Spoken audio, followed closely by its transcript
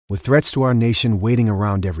With threats to our nation waiting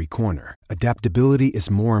around every corner, adaptability is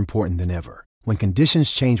more important than ever. When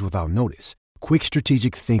conditions change without notice, quick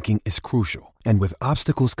strategic thinking is crucial. And with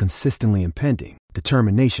obstacles consistently impending,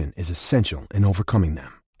 determination is essential in overcoming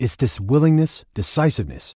them. It's this willingness,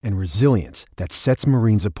 decisiveness, and resilience that sets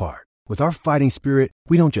Marines apart. With our fighting spirit,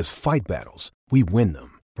 we don't just fight battles, we win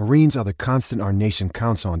them. Marines are the constant our nation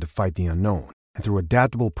counts on to fight the unknown. And through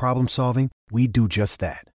adaptable problem solving, we do just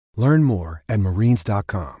that. Learn more at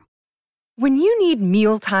marines.com. When you need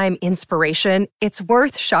mealtime inspiration, it's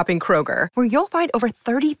worth shopping Kroger, where you'll find over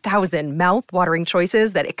 30,000 mouth-watering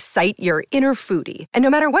choices that excite your inner foodie. And no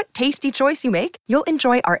matter what tasty choice you make, you'll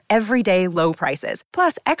enjoy our everyday low prices,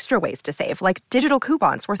 plus extra ways to save, like digital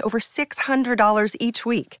coupons worth over $600 each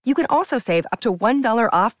week. You can also save up to $1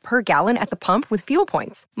 off per gallon at the pump with fuel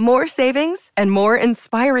points. More savings and more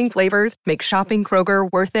inspiring flavors make shopping Kroger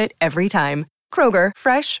worth it every time. Kroger,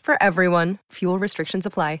 fresh for everyone. Fuel restrictions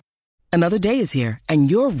apply. Another day is here,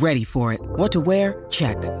 and you're ready for it. What to wear?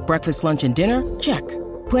 Check. Breakfast, lunch, and dinner? Check.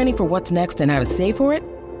 Planning for what's next and how to save for it?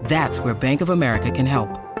 That's where Bank of America can help.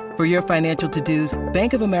 For your financial to-dos,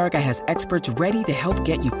 Bank of America has experts ready to help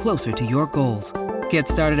get you closer to your goals. Get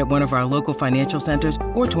started at one of our local financial centers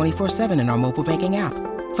or 24/7 in our mobile banking app.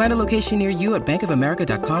 Find a location near you at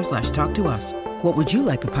bankofamerica.com/talktous. What would you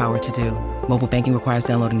like the power to do? Mobile banking requires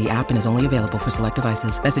downloading the app and is only available for select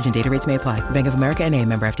devices. Message and data rates may apply. Bank of America N.A.,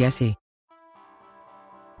 member FDIC.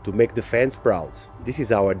 To make the fans proud. This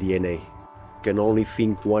is our DNA. Can only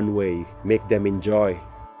think one way, make them enjoy.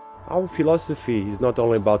 Our philosophy is not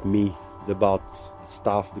only about me, it's about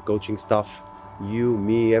staff, the coaching staff, you,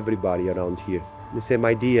 me, everybody around here. The same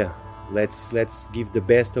idea. Let's give the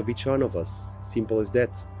best of each one of us. Simple as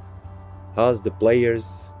that. Us, the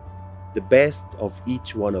players, the best of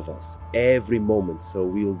each one of us, every moment, so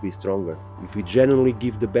we'll be stronger. If we genuinely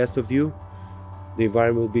give the best of you, the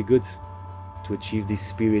environment will be good. To achieve this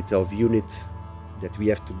spirit of unit, that we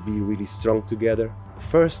have to be really strong together.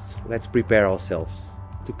 First, let's prepare ourselves.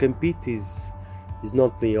 To compete is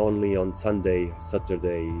not only on Sunday,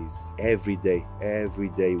 Saturdays, every day. Every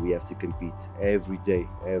day we have to compete. Every day,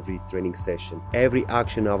 every training session. Every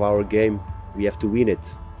action of our game, we have to win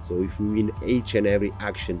it. So if we win each and every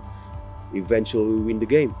action, eventually we win the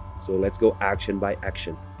game. So let's go action by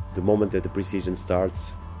action. The moment that the preseason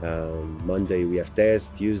starts, Monday we have tests,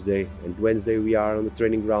 Tuesday and Wednesday we are on the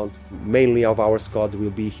training ground. Mainly of our squad will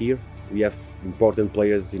be here. We have important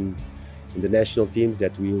players in the national teams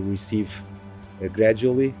that we will receive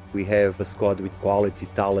gradually. We have a squad with quality,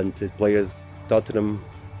 talented players. Tottenham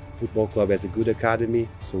Football Club has a good academy,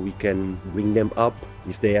 so we can bring them up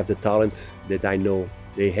if they have the talent that I know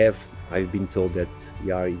they have. I've been told that we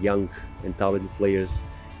are young and talented players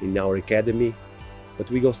in our academy, but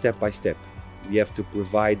we go step by step. We have to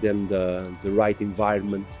provide them the right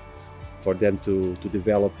environment for them to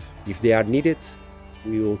develop. If they are needed,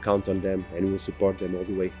 we will count on them and we will support them all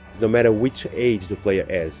the way. It's no matter which age the player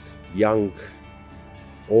has, young,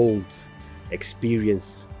 old,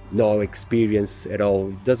 experience, no experience at all,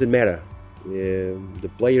 it doesn't matter.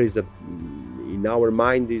 The player is, in our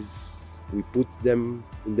mind, we put them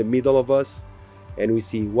in the middle of us and we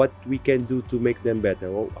see what we can do to make them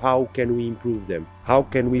better. How can we improve them? How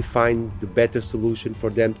can we find the better solution for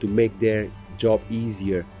them to make their job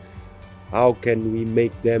easier? How can we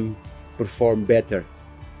make them perform better?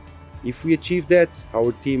 If we achieve that,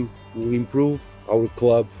 our team will improve, our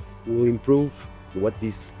club will improve. What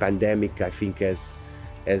this pandemic, I think, has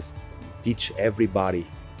teach everybody,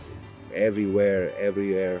 everywhere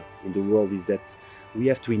in the world, is that we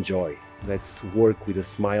have to enjoy. Let's work with a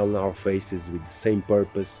smile on our faces, with the same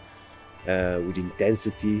purpose, with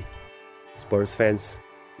intensity. Spurs fans,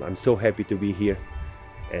 I'm so happy to be here.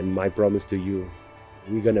 And my promise to you,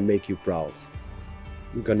 we're gonna make you proud.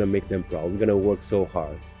 We're gonna make them proud. We're gonna work so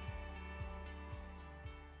hard.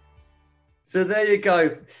 So there you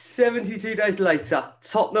go. 72 days later,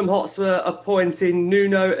 Tottenham Hotspur appointing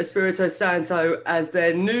Nuno Espirito Santo as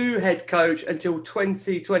their new head coach until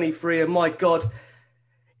 2023. And my God,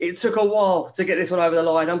 it took a while to get this one over the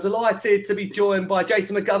line. I'm delighted to be joined by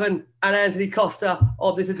Jason McGovern and Anthony Costa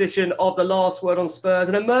of this edition of The Last Word on Spurs,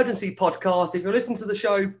 an emergency podcast. If you're listening to the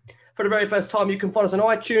show for the very first time, you can find us on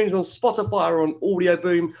iTunes, on Spotify, or on Audio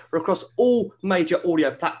Boom, or across all major audio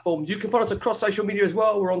platforms. You can find us across social media as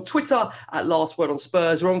well. We're on Twitter at Last Word on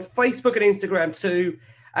Spurs. We're on Facebook and Instagram too.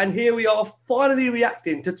 And here we are finally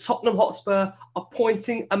reacting to Tottenham Hotspur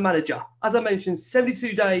appointing a manager. As I mentioned,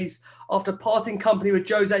 72 days after parting company with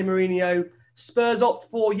Jose Mourinho, Spurs opt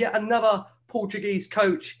for yet another Portuguese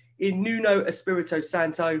coach in Nuno Espirito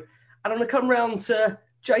Santo. And I'm going to come round to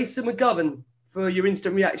Jason McGovern for your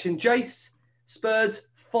instant reaction. Jace, Spurs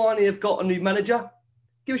finally have got a new manager.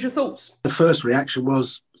 Give us your thoughts. The first reaction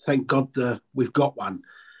was, thank God we've got one,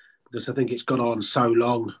 because I think it's gone on so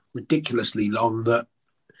long, ridiculously long, that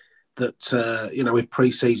with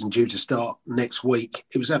pre-season due to start next week,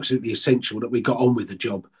 it was absolutely essential that we got on with the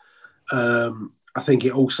job. I think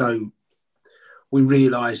it also, we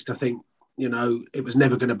realised, I think, it was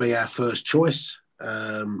never going to be our first choice.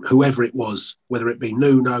 Whoever it was, whether it be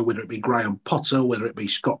Nuno, whether it be Graham Potter, whether it be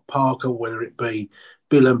Scott Parker, whether it be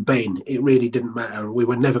Bill and Ben, it really didn't matter. We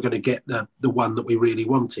were never going to get the one that we really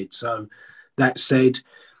wanted. So that said,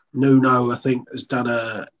 Nuno, I think, has done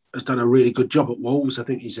a really good job at Wolves. I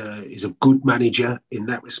think he's a good manager in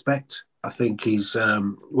that respect. I think he's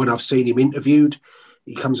when I've seen him interviewed,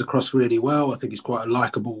 he comes across really well. I think he's quite a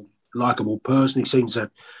likable person. He seems an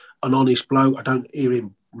honest bloke. I don't hear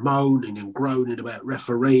him moaning and groaning about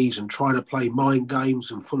referees and trying to play mind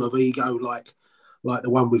games and full of ego like the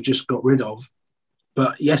one we've just got rid of.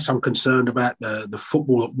 But yes, I'm concerned about the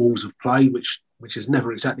football that Wolves have played, which has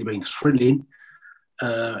never exactly been thrilling,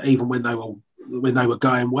 even when they were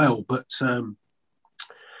going well. But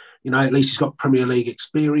at least he's got Premier League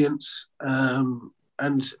experience,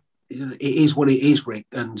 and it is what it is, Rick.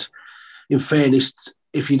 And in fairness,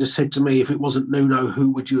 if you'd have said to me, if it wasn't Nuno,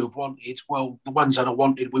 who would you have wanted? Well, the ones that I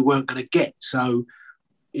wanted, we weren't going to get. So,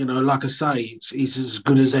 like I say, he's as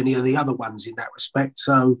good as any of the other ones in that respect.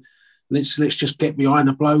 So let's just get behind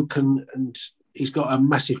the bloke, and he's got a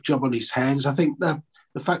massive job on his hands. I think the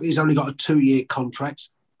fact that he's only got a 2-year contract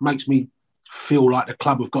makes me feel like the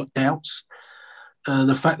club have got doubts.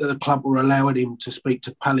 The fact that the club were allowing him to speak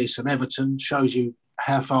to Palace and Everton shows you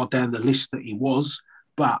how far down the list that he was.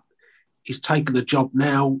 But he's taken the job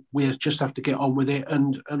now. We just have to get on with it,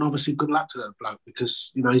 and obviously good luck to that bloke,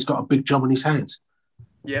 because he's got a big job on his hands.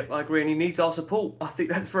 Yeah, I agree, and he needs our support. I think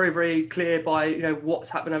that's very, very clear by what's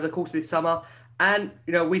happened over the course of this summer. And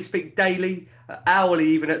we speak daily, hourly,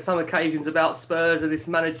 even at some occasions, about Spurs and this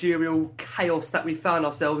managerial chaos that we found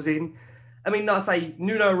ourselves in. I mean, like I say,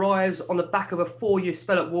 Nuno arrives on the back of a 4-year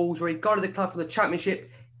spell at Wolves, where he guided the club from the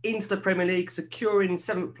Championship into the Premier League, securing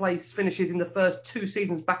 7th place finishes in the first 2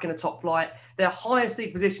 seasons back in the top flight, their highest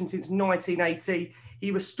league position since 1980. He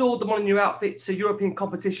restored the Molineux outfit to European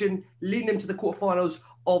competition, leading them to the quarterfinals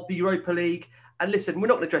of the Europa League. And listen, we're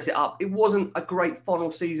not going to dress it up. It wasn't a great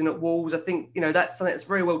final season at Wolves. I think, that's something that's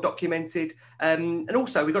very well documented. And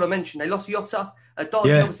also, we've got to mention, they lost Jota.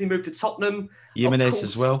 Darcy obviously moved to Tottenham. Jimenez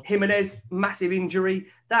as well. Jimenez, massive injury.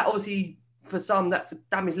 That obviously, for some, that's a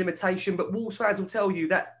damage limitation. But Wolves fans will tell you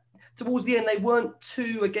that towards the end, they weren't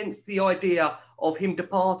too against the idea of him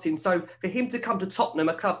departing. So for him to come to Tottenham,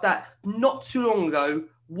 a club that not too long ago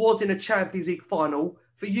was in a Champions League final,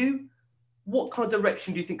 for you, what kind of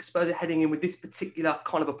direction do you think Spurs are heading in with this particular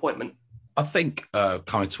kind of appointment? I think,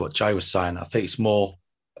 coming to what Jay was saying, I think it's more,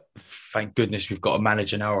 thank goodness we've got a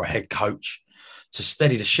manager now or a head coach to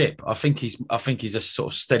steady the ship. I think he's a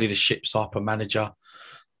sort of steady the ship type of manager.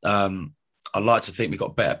 I like to think we've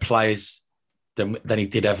got better players than he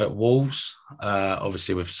did have at Wolves,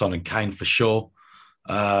 obviously with Son and Kane for sure.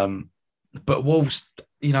 But Wolves,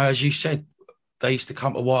 as you said, they used to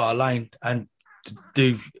come to White Hart Lane and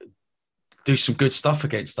do some good stuff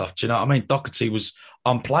against stuff. Do you know what I mean? Doherty was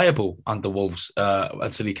unplayable under Wolves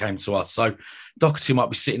until he came to us. So Doherty might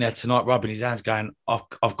be sitting there tonight rubbing his hands going,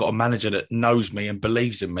 I've got a manager that knows me and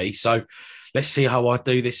believes in me. So let's see how I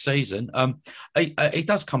do this season. He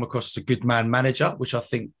does come across as a good man manager, which I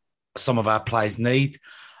think some of our players need.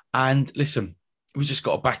 And listen, we've just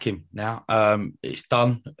got to back him now. It's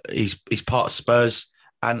done. He's part of Spurs.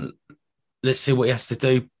 And let's see what he has to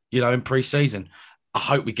do, in pre-season. I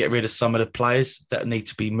hope we get rid of some of the players that need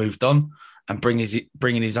to be moved on and bring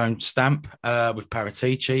in his own stamp with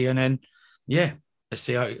Paratici, and then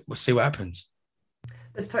we'll see what happens.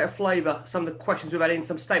 Let's take a flavour. Some of the questions we've had in,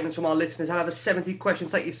 some statements from our listeners. I have over 70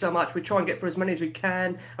 questions. Thank you so much. We try and get through as many as we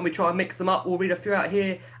can, and we try and mix them up. We'll read a few out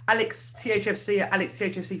here. Alex THFC at Alex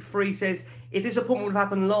THFC3 says, if this appointment would have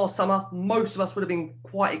happened last summer, most of us would have been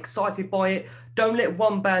quite excited by it. Don't let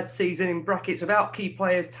one bad season, in brackets, without key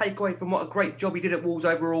players, take away from what a great job he did at Wolves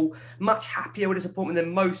overall. Much happier with this appointment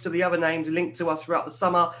than most of the other names linked to us throughout the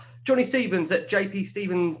summer. Johnny Stevens at JP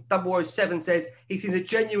Stevens 007 says he seems a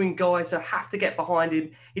genuine guy, so have to get behind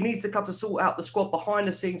him. He needs the club to sort out the squad behind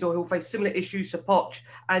the scenes, or he'll face similar issues to Poch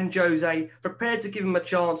and Jose. Prepared to give him a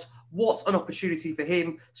chance. What an opportunity for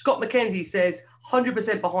him. Scott McKenzie says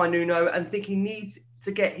 100% behind Nuno and think he needs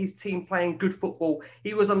to get his team playing good football.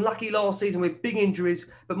 He was unlucky last season with big injuries,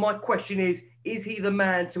 but my question is he the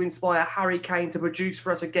man to inspire Harry Kane to produce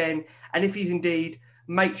for us again? And if he's indeed,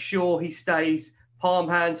 make sure he stays. palm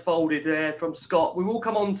hands folded there from Scott. We will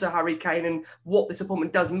come on to Harry Kane and what this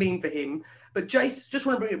appointment does mean for him. But Jace, just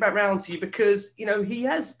want to bring it back round to you because, you know, he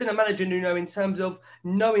has been a manager, Nuno, in terms of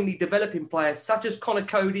knowingly developing players such as Connor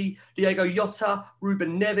Cody, Diego Jota,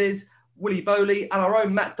 Ruben Neves, Willy Bowley, and our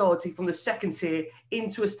own Matt Doherty from the second tier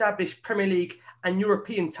into established Premier League and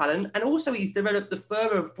European talent. And also he's developed the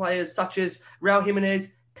further of players such as Raul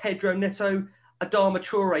Jimenez, Pedro Neto, Adama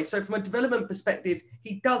Traore. So from a development perspective,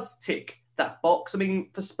 he does tick that box. I mean,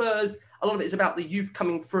 for Spurs, a lot of it is about the youth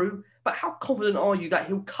coming through. But how confident are you that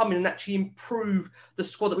he'll come in and actually improve the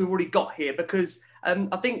squad that we've already got here? Because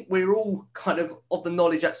I think we're all kind of the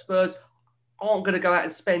knowledge that Spurs aren't going to go out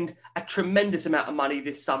and spend a tremendous amount of money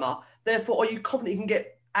this summer. Therefore, are you confident he can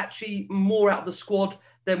get actually more out of the squad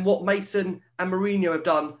than what Mason and Mourinho have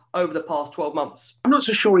done over the past 12 months? I'm not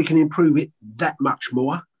so sure he can improve it that much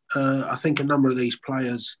more. I think a number of these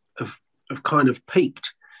players have kind of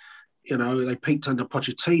peaked. You know, they peaked under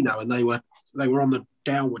Pochettino and they were on the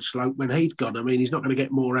downward slope when he'd gone. I mean, he's not going to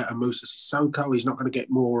get more out of Moussa Sissoko. He's not going to get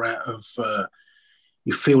more out of...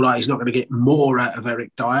 you feel like he's not going to get more out of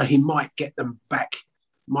Eric Dyer. He might get them back,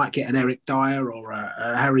 might get an Eric Dyer or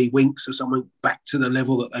a Harry Winks or someone back to the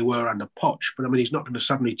level that they were under Poch. But I mean, he's not going to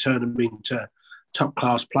suddenly turn them into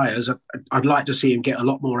top-class players. I'd like to see him get a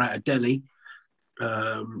lot more out of Delhi.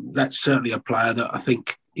 That's certainly a player that I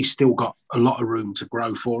think he's still got a lot of room to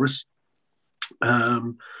grow for us.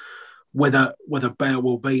 Whether Bale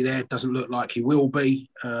will be there doesn't look like he will be.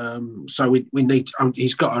 So we need.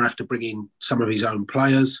 He's got to have to bring in some of his own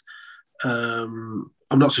players. I'm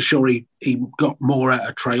not so sure he got more out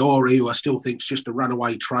of Traore, who I still think is just a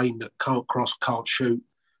runaway train that can't cross, can't shoot,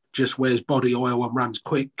 just wears body oil and runs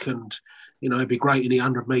quick. And you know, it'd be great in the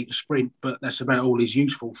 100-metre sprint, but that's about all he's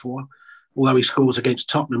useful for. Although he scores against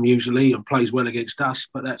Tottenham usually and plays well against us,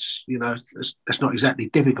 but that's not exactly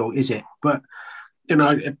difficult, is it? But you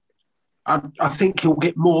know, I think he'll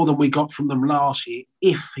get more than we got from them last year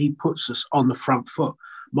if he puts us on the front foot.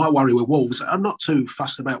 My worry with Wolves, I'm not too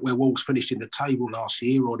fussed about where Wolves finished in the table last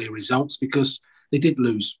year or their results because they did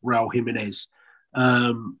lose Raul Jimenez.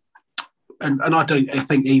 And I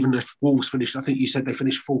think even if Wolves finished, I think you said they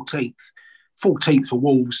finished 14th. 14th for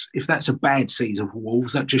Wolves, if that's a bad season for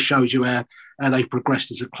Wolves, that just shows you how they've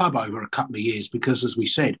progressed as a club over a couple of years because, as we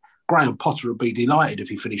said, Graham Potter would be delighted if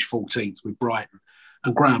he finished 14th with Brighton.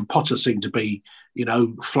 And Graham Potter seemed to be, you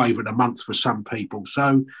know, flavour of the month for some people.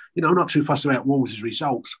 So, you know, I'm not too fussed about Wolves'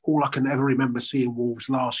 results. All I can ever remember seeing Wolves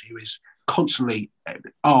last year is constantly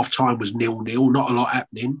half-time was 0-0, not a lot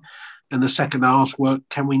happening. And the second half were,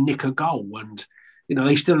 can we nick a goal? And, you know,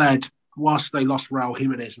 they still had, whilst they lost Raul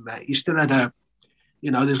Jimenez and that, you still had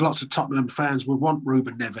there's lots of Tottenham fans would want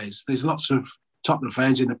Ruben Neves. There's lots of Tottenham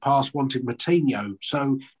fans in the past wanted Moutinho.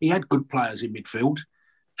 So he had good players in midfield.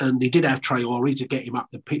 And he did have Traore to get him up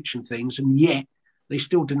the pitch and things. And yet they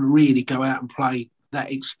still didn't really go out and play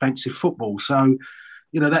that expensive football. So,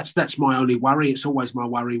 you know, that's my only worry. It's always my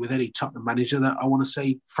worry with any Tottenham manager that I want to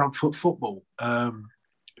see front foot football.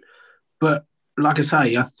 But like I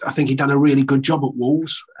say, I think he'd done a really good job at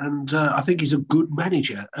Wolves. And I think he's a good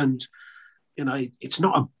manager. And, you know, it's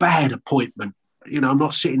not a bad appointment. You know, I'm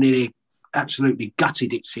not sitting here absolutely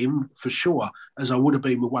gutted it's him, for sure, as I would have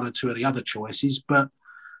been with one or two of the other choices. But,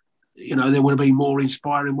 you know, there would have been more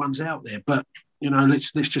inspiring ones out there. But, you know,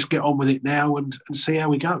 let's just get on with it now and see how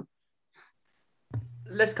we go.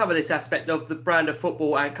 Let's cover this aspect of the brand of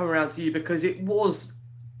football and come around to you because it was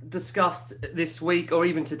discussed this week or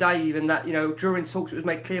even today, even that, you know, during talks it was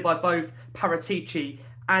made clear by both Paratici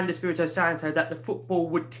and Espirito Santo that the football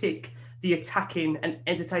would tick the attacking and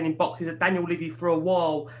entertaining boxes that Daniel Levy for a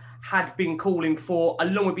while had been calling for,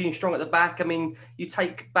 along with being strong at the back. I mean, you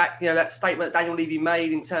take back, you know, that statement that Daniel Levy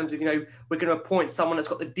made in terms of, you know, we're going to appoint someone that's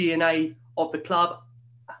got the DNA of the club.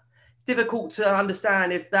 Difficult to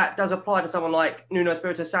understand if that does apply to someone like Nuno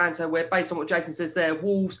Espirito Santo, where based on what Jason says there,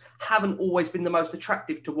 Wolves haven't always been the most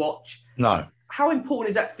attractive to watch. No. How important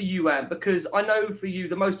is that for you, Anne? Because I know for you,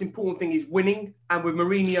 the most important thing is winning. And with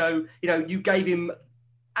Mourinho, you know, you gave him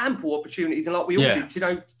ample opportunities, and like we all did, to, you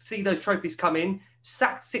know, see those trophies come in.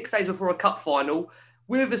 Sacked 6 days before a cup final.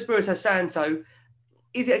 With Espirito Santo,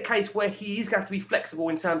 is it a case where he is going to have to be flexible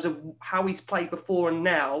in terms of how he's played before and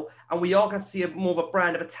now, and we are going to have to see more of a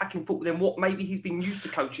brand of attacking football than what maybe he's been used to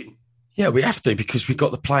coaching? Yeah, we have to, because we've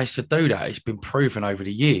got the players to do that. It's been proven over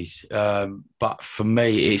the years. But for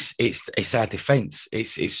me, it's our defence.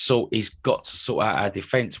 He's got to sort out our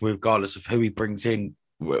defence, regardless of who he brings in,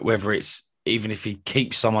 whether it's, even if he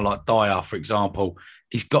keeps someone like Dyer, for example,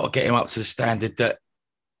 he's got to get him up to the standard that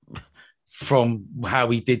from how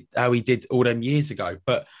he did all them years ago.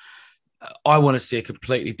 But I want to see a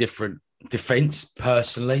completely different defence,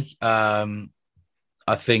 personally.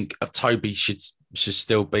 I think Toby should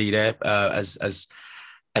still be there as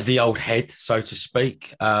the old head, so to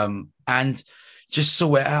speak, and just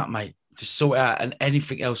sort it out, mate. Just sort it out, and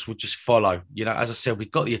anything else will just follow. You know, as I said,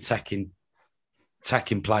 we've got the attacking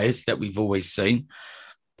players that we've always seen,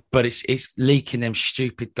 but it's leaking them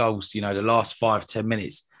stupid goals. You know, the last 5-10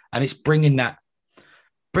 minutes, and it's bring that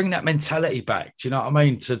mentality back. Do you know what I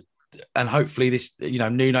mean? And hopefully this, you know,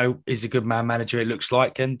 Nuno is a good man manager. It looks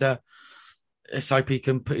like, and let's hope he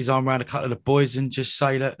can put his arm around a couple of the boys and just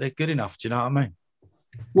say that they're good enough. Do you know what I mean?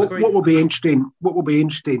 What will be interesting? What will be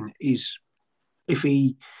interesting is if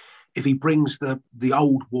he brings the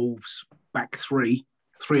old Wolves back three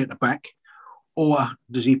at the back, or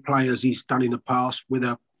does he play as he's done in the past with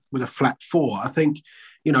a flat four? I think,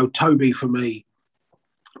 you know, Toby, for me,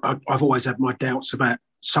 I've always had my doubts about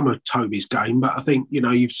some of Toby's game, but I think, you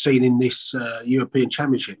know, you've seen in this European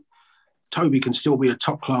Championship, Toby can still be a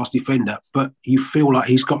top-class defender, but you feel like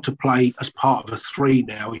he's got to play as part of a three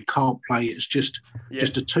now. He can't play as just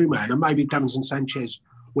a two-man. And maybe Davinson Sanchez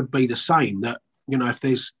would be the same, that, you know, if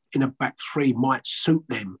there's in a back three might suit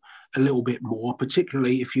them a little bit more,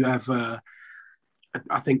 particularly if you have...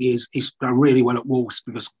 I think he's done really well at Wolves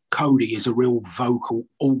because Cody is a real vocal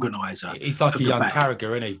organiser. He's like a young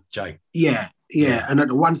Carragher, isn't he, Jay? Yeah. And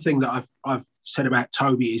the one thing that I've said about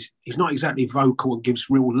Toby is he's not exactly vocal and gives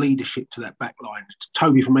real leadership to that back line.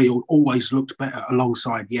 Toby, for me, always looked better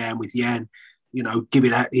alongside Jan, with Jan, you know,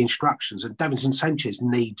 giving out the instructions. And Davinson Sanchez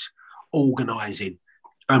needs organising.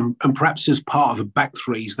 And perhaps as part of a back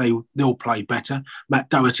threes, they'll play better. Matt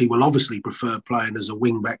Doherty will obviously prefer playing as a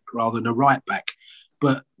wing back rather than a right back.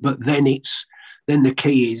 But then the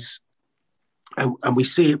key is, and we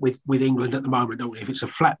see it with England at the moment, don't we? If it's a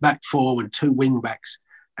flat back four and two wing backs,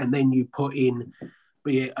 and then you put in,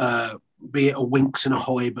 be it a Winks and a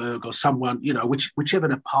Højbjerg or someone, you know, whichever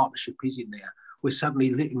the partnership is in there, we're suddenly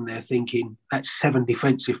sitting there thinking that's 7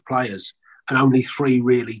 defensive players and only 3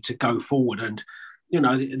 really to go forward. And, you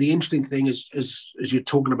know, the interesting thing is, as you're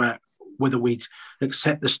talking about whether we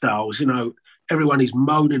accept the styles, you know, everyone is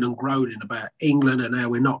moaning and groaning about England and how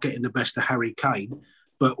we're not getting the best of Harry Kane.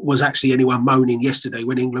 But was actually anyone moaning yesterday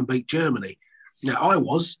when England beat Germany? Now, I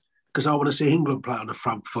was, because I want to see England play on the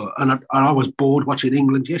front foot. And I was bored watching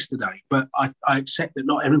England yesterday. But I accept that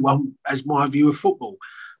not everyone has my view of football.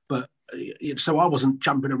 But so I wasn't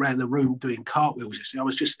jumping around the room doing cartwheels yesterday. I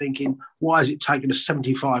was just thinking, why is it taking us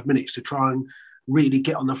 75 minutes to try and really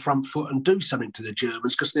get on the front foot and do something to the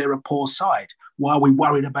Germans, because they're a poor side? Why are we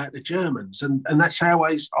worried about the Germans? And that's how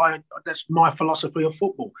that's my philosophy of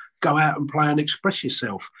football. Go out and play and express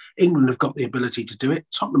yourself. England have got the ability to do it.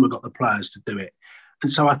 Tottenham have got the players to do it.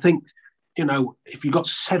 And so I think, you know, if you've got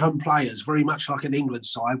 7 players, very much like an England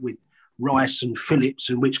side with Rice and Phillips,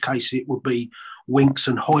 in which case it would be Winks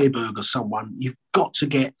and Højbjerg or someone, you've got to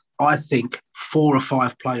get, I think, 4 or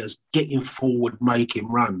 5 players getting forward, making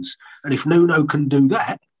runs. And if Nuno can do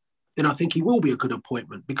that, then I think he will be a good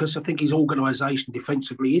appointment, because I think his organisation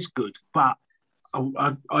defensively is good. But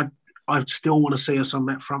I still want to see us on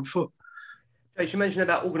that front foot. As you mentioned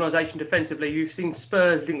about organisation defensively, you've seen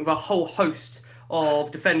Spurs linked with a whole host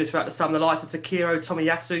of defenders throughout the summer, the likes of Takiro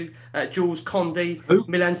Tomiyasu, Jules Kondi,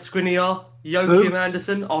 Milan Skriniar, Joachim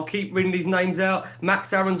Andersen. I'll keep reading these names out.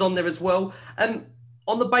 Max Aaron's on there as well. And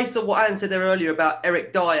on the basis of what Alan said there earlier about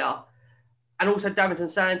Eric Dyer and also Davinson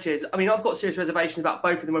Sanchez, I mean, I've got serious reservations about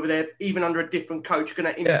both of them, whether they're even under a different coach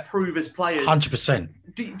going to improve as players. 100%.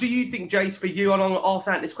 Do you think, Jace, for you, and I'm going to ask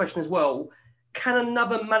Ant this question as well, can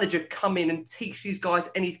another manager come in and teach these guys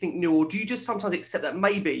anything new? Or do you just sometimes accept that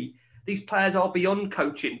maybe these players are beyond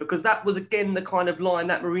coaching? Because that was, again, the kind of line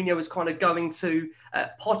that Mourinho was kind of going to.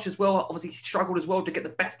 Poch as well, obviously struggled as well to get the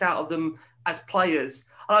best out of them as players.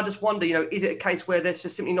 And I just wonder, you know, is it a case where they're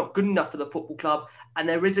just simply not good enough for the football club and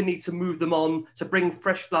there is a need to move them on, to bring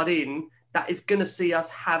fresh blood in, that is going to see us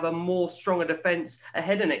have a more stronger defence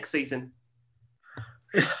ahead of next season?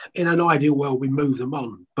 In an ideal world, we move them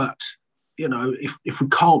on. But, you know, if we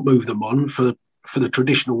can't move them on for the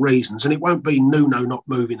traditional reasons, and it won't be Nuno not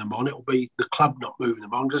moving them on, it'll be the club not moving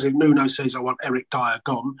them on. Because if Nuno says, I want Eric Dyer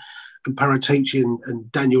gone, and Paratici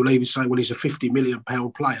and Daniel Levy say, well, he's a £50 million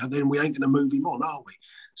player, then we ain't going to move him on, are we?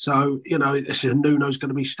 So, you know, Nuno's going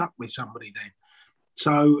to be stuck with somebody then.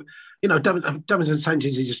 So, you know, Davinson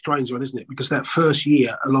Sanchez is a strange one, isn't it? Because that first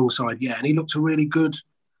year alongside and he looked a really good,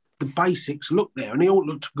 the basics looked there, and he all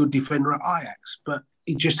looked a good defender at Ajax, but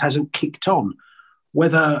he just hasn't kicked on.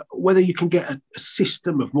 Whether you can get a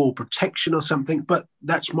system of more protection or something, but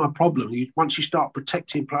that's my problem. Once you start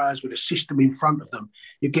protecting players with a system in front of them,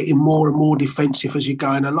 you're getting more and more defensive as you're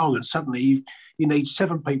going along, and suddenly you need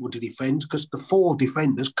 7 people to defend because the 4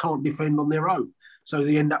 defenders can't defend on their own. So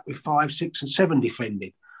they end up with 5, 6 and 7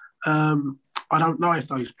 defending. I don't know if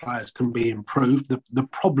those players can be improved. The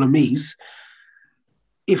problem is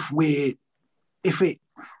if we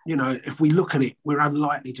look at it, we're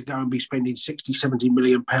unlikely to go and be spending 60, 70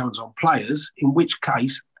 million pounds on players, in which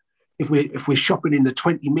case, if we're shopping in the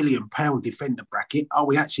 20 million pound defender bracket, are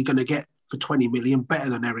we actually going to get for 20 million better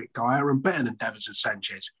than Eric Dyer and better than Davinson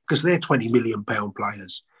Sanchez? Because they're 20 million pound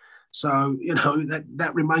players. So,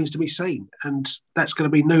 that remains to be seen. And that's going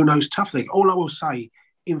to be Nuno's tough thing. All I will say,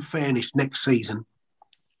 in fairness, next season,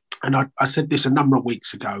 and I said this a number of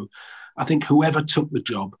weeks ago, I think whoever took the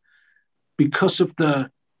job, because of the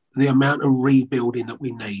amount of rebuilding that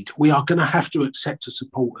we need, we are going to have to accept as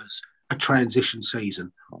supporters a transition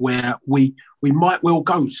season where we might well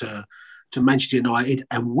go to Manchester United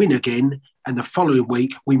and win again, and the following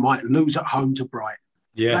week we might lose at home to Brighton.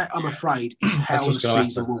 Yeah, that, I'm afraid, is how the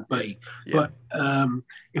season will be. Yeah. But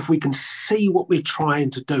if we can see what we're trying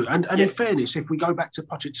to do, and in fairness, if we go back to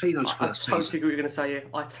Pochettino's first season, I totally agree what you're going to say here.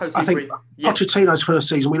 I totally I think agree. Pochettino's first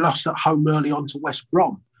season, we lost at home early on to West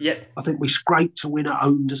Brom. Yep. I think we scraped to win at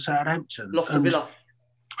home to Southampton. Lost to Villa.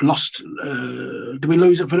 Did we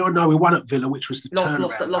lose at Villa? No, we won at Villa, which was the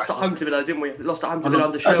turnaround. Lost at home to Villa, didn't we? Lost at home to Villa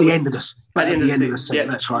under at Sherwood. the end of the season. Yeah.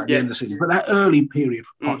 That's right, at the end of the season. But that early period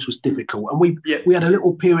for Poch was difficult. And we had a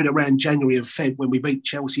little period around January and Feb when we beat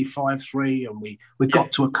Chelsea 5-3 and we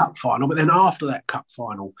got to a cup final. But then after that cup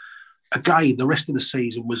final, again, the rest of the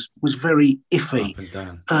season was very iffy. Up and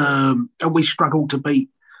down. And we struggled to beat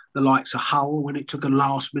the likes of Hull when it took a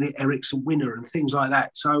last-minute Eriksen winner and things like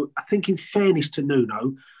that. So I think in fairness to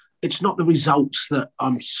Nuno, it's not the results that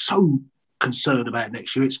I'm so concerned about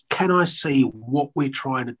next year. It's can I see what we're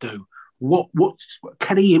trying to do? What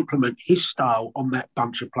can he implement his style on that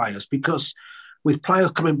bunch of players? Because with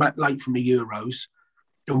players coming back late from the Euros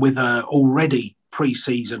and with already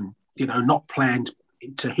pre-season, not planned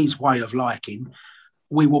to his way of liking,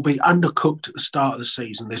 we will be undercooked at the start of the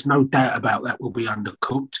season. There's no doubt about that. We'll be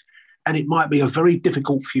undercooked. And it might be a very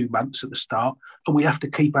difficult few months at the start, and we have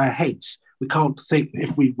to keep our heads. We can't think,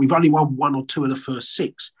 if we've only won 1 or 2 of the first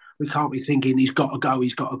 6, we can't be thinking he's got to go.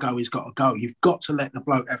 You've got to let the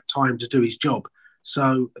bloke have time to do his job.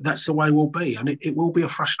 So that's the way we'll be. And it will be a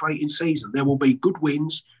frustrating season. There will be good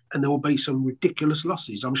wins and there will be some ridiculous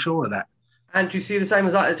losses. I'm sure of that. And do you see the same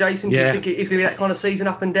as that, Jason? Do you think it's going to be that kind of season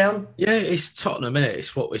up and down? Yeah, it's Tottenham, isn't it?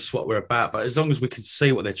 It's what we're about. But as long as we can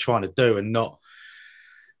see what they're trying to do and not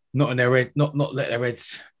in their head, not let their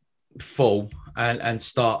heads fall and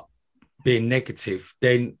start being negative,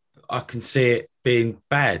 then I can see it being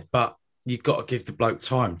bad. But you've got to give the bloke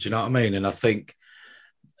time. Do you know what I mean? And I think,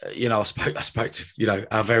 I spoke to,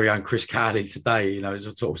 our very own Chris Carlin today.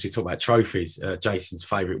 He's obviously talking about trophies, Jason's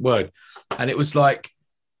favourite word. And it was like,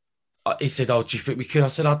 he said, "Oh, do you think we could?" I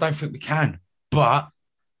said, "I don't think we can. But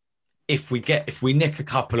if we nick a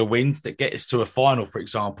couple of wins that get us to a final, for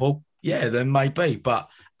example, yeah, then maybe. But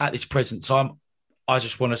at this present time, I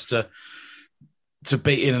just want us to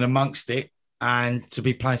be in and amongst it and to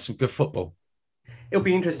be playing some good football." It'll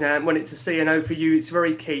be interesting when it's a C. I know for you, it's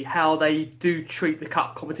very key how they do treat the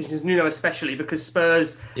cup competitions, Nuno especially, because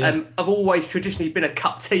Spurs have always traditionally been a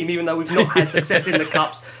cup team, even though we've not had success in the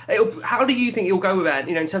cups. How do you think it'll go with that,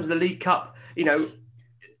 in terms of the League Cup, the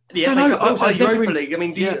FA Cup, also Europa League? I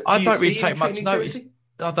mean, I don't really take much notice.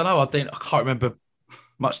 I don't know. I can't remember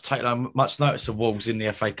taking much notice of Wolves in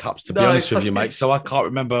the FA Cups, to be honest with you, mate. So I can't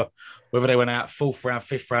remember whether they went out 4th round,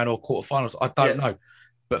 5th round or quarterfinals. I don't know.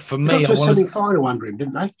 But for me, they got to a semi-final under him,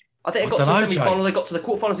 didn't they? I think they got to the semi-final. They got to the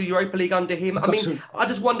quarterfinals of the Europa League under him. I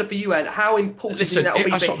just wonder for you, Ed, how important do you think that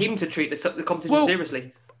will be for him to treat the competition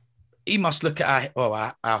seriously? He must look at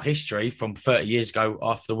our history from 30 years ago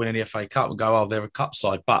after winning the FA Cup and go, "Oh, they're a cup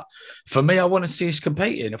side." But for me, I want to see us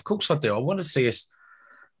competing. Of course I do. I want to see us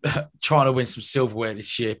trying to win some silverware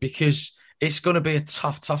this year, because it's going to be a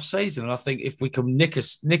tough season. And I think if we can nick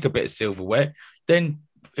a bit of silverware, then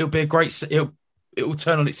it'll be a great. It will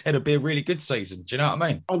turn on its head and be a really good season. Do you know what I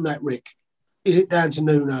mean? On that, Rick, is it down to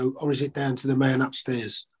Nuno or is it down to the man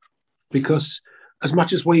upstairs? Because as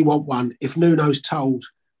much as we want one, if Nuno's told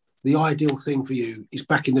the ideal thing for you is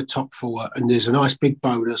back in the top 4 and there's a nice big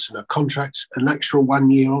bonus and a contract, an extra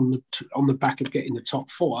 1 year on the back of getting the top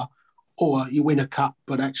 4, or you win a cup,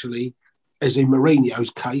 but actually, as in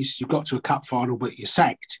Mourinho's case, you got to a cup final but you're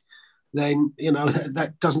sacked, then,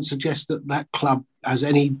 that doesn't suggest that club has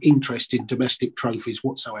any interest in domestic trophies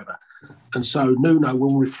whatsoever. And so Nuno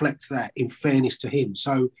will reflect that in fairness to him.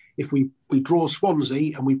 So if we draw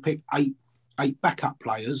Swansea and we pick 8 8 backup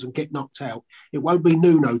players and get knocked out, it won't be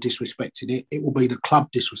Nuno disrespecting it. It will be the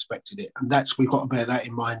club disrespecting it. And we've got to bear that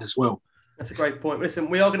in mind as well. That's a great point. Listen,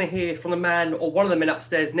 we are going to hear from the man or one of the men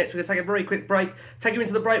upstairs next. We're going to take a very quick break. Take you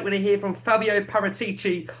into the break. We're going to hear from Fabio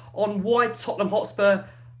Paratici on why Tottenham Hotspur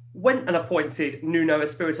went and appointed Nuno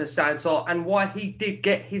Espirito Santo and why he did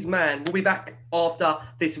get his man. We'll be back after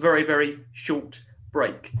this very, very short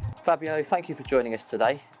break. Fabio, thank you for joining us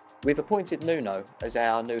today. We've appointed Nuno as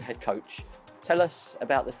our new head coach. Tell us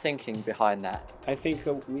about the thinking behind that. I think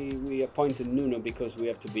we appointed Nuno because we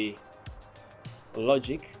have to be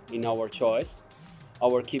logic in our choice.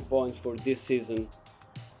 Our key points for this season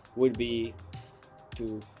will be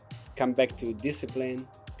to come back to discipline,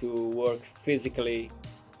 to work physically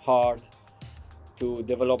hard, to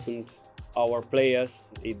develop our players.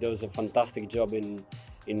 He does a fantastic job in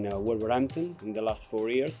Wolverhampton in the last 4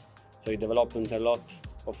 years. So he developed a lot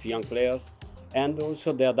of young players, and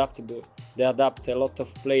also they adapt a lot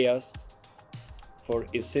of players for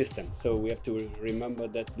his system. So we have to remember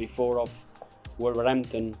that before of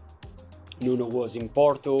Wolverhampton, Nuno was in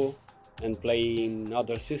Porto and playing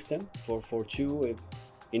other system, 4-4-2.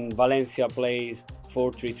 In Valencia plays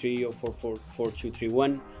 4-3-3 or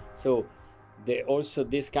 4-2-3-1. So also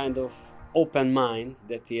this kind of open mind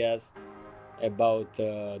that he has about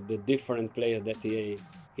the different players that he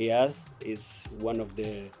has is one of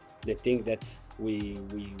the things that we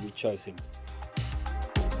chose him.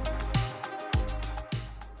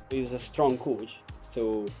 He's a strong coach,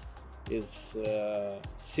 so he's a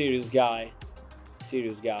serious guy,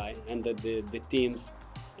 and the teams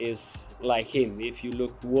is like him. If you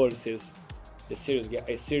look, Wolves is a serious guy,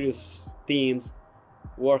 a serious teams,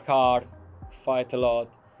 work hard, fight a lot.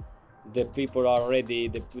 The people are ready,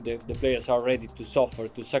 the players are ready to suffer,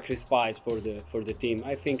 to sacrifice for the team.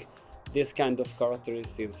 I think this kind of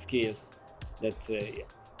characteristic skills that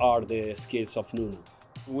are the skills of Nuno.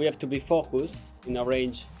 We have to be focused and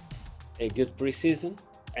arrange a good pre-season,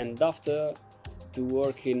 and after to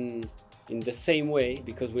work in the same way,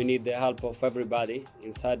 because we need the help of everybody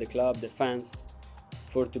inside the club, the fans,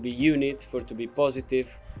 for to be unit, for to be positive,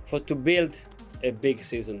 for to build a big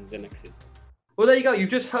season the next season. Well, there you go. You've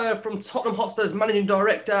just heard from Tottenham Hotspur's managing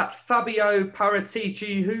director, Fabio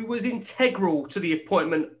Paratici, who was integral to the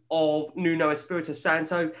appointment of Nuno Espirito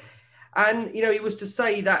Santo. And, he was to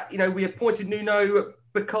say that, we appointed Nuno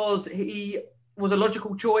because he was a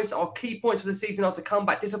logical choice. Our key points for the season are to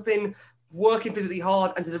combat discipline, working physically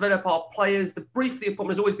hard, and to develop our players. The brief for the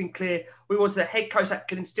appointment has always been clear. We wanted a head coach that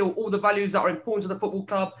can instill all the values that are important to the football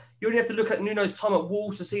club. You only have to look at Nuno's time at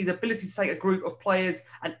Wolves to see his ability to take a group of players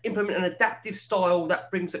and implement an adaptive style that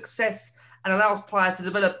brings success and allows players to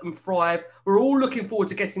develop and thrive. We're all looking forward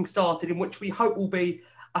to getting started, in which we hope will be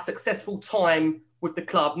a successful time with the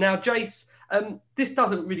club. Now, Jace, this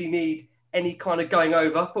doesn't really need any kind of going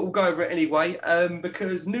over, but we'll go over it anyway,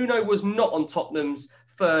 because Nuno was not on Tottenham's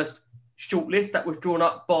first shortlist that was drawn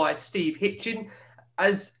up by Steve Hitchen.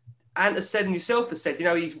 As Ant said and yourself has said,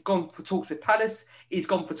 he's gone for talks with Palace, he's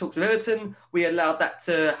gone for talks with Everton. We allowed that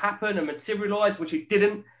to happen and materialise, which it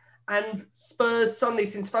didn't. And Spurs, suddenly,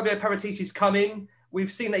 since Fabio Paratici's come in,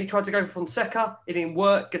 we've seen that he tried to go for Fonseca, it didn't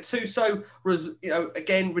work. Gattuso was,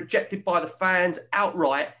 again, rejected by the fans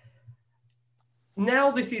outright.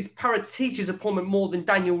 Now this is Paratici's appointment more than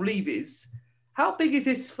Daniel Levy's. How big is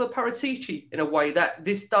this for Paratici in a way that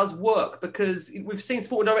this does work? Because we've seen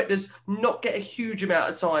sporting directors not get a huge amount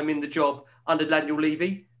of time in the job under Daniel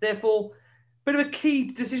Levy. Therefore, a bit of a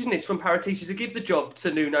key decision is from Paratici to give the job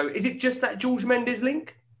to Nuno. Is it just that George Mendes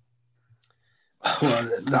link? Well,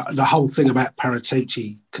 the whole thing about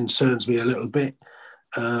Paratici concerns me a little bit.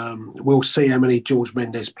 We'll see how many George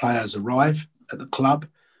Mendes players arrive at the club.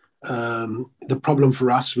 The problem for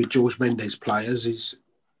us with George Mendes players is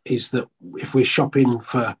that if we're shopping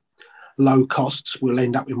for low costs, we'll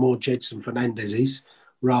end up with more Jedson Fernandez's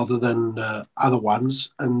rather than other ones.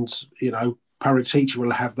 And, Paratici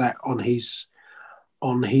will have that on his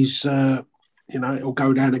it'll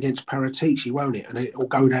go down against Paratici, won't it? And it'll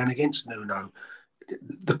go down against Nuno.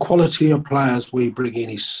 The quality of players we bring in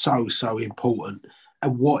is so, so important,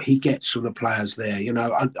 and what he gets from the players there.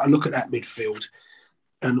 I look at that midfield,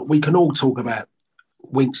 and we can all talk about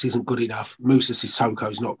Winks isn't good enough, Moussa Sissoko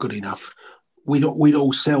is not good enough. We'd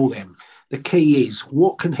all sell them. The key is,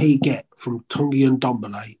 what can he get from Tanguy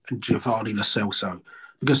Ndombele and Giovanni Lo Celso?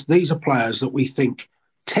 Because these are players that we think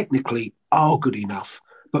technically are good enough,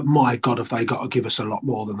 but my God, have they got to give us a lot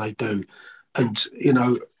more than they do. And,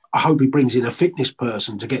 I hope he brings in a fitness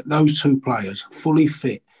person to get those two players fully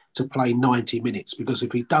fit to play 90 minutes, because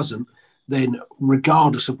if he doesn't, then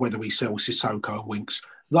regardless of whether we sell Sissoko and Winks,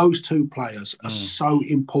 Those two players are so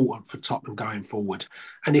important for Tottenham going forward.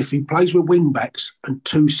 And if he plays with wing-backs and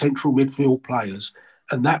two central midfield players,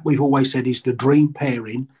 and that we've always said is the dream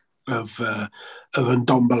pairing of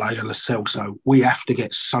Ndombele and Lo Celso, we have to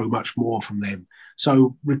get so much more from them.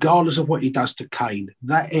 So regardless of what he does to Kane,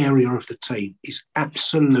 that area of the team is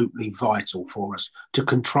absolutely vital for us to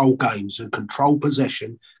control games and control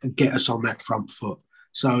possession and get us on that front foot.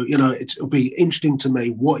 So, it'll be interesting to me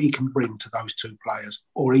what he can bring to those two players,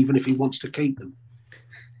 or even if he wants to keep them.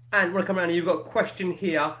 And when I come around, you've got a question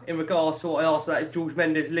here in regards to what I asked about the George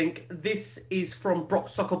Mendes link. This is from Brock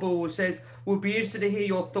Soccerball, who says, we'll be interested to hear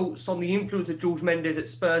your thoughts on the influence of George Mendes at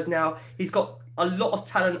Spurs now. He's got a lot of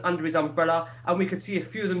talent under his umbrella, and we could see a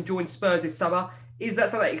few of them join Spurs this summer. Is that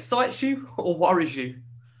something that excites you or worries you?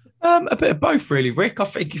 A bit of both, really, Rick. I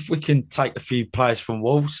think if we can take a few players from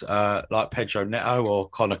Wolves, like Pedro Neto or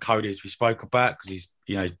Conor Cody, as we spoke about, because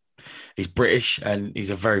he's British and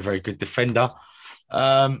he's a very, very good defender.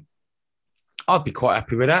 I'd be quite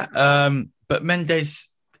happy with that. But Mendes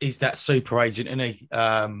is that super agent, isn't he?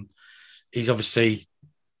 He's obviously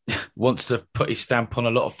wants to put his stamp on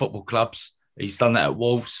a lot of football clubs. He's done that at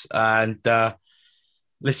Wolves. And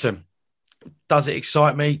listen, does it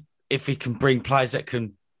excite me if he can bring players that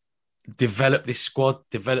can develop this squad,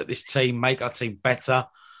 develop this team, make our team better?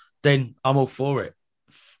 Then I'm all for it.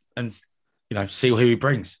 And, see who he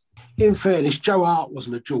brings. In fairness, Joe Hart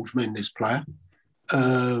wasn't a George Mendes player.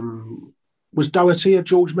 Was Doherty a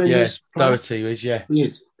George Mendes player? Doherty is, yeah. He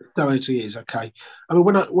is. Doherty is, okay. I mean,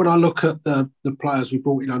 when I look at the players we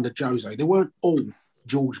brought in under Jose, they weren't all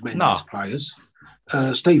George Mendes players.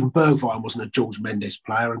 Steven Bergwijn wasn't a George Mendes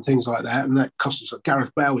player and things like that, and that cost us.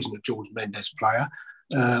 Gareth Bale isn't a George Mendes player.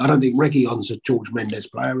 I don't think Reguilón's a George Mendes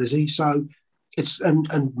player, is he? So and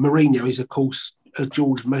Mourinho is, of course, a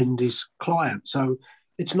George Mendes client. So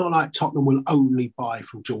it's not like Tottenham will only buy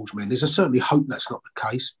from George Mendes. I certainly hope that's not the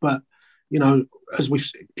case, but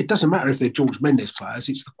it doesn't matter if they're George Mendes players.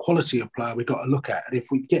 It's the quality of player we've got to look at. And if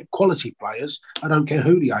we get quality players, I don't care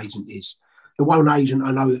who the agent is. The one agent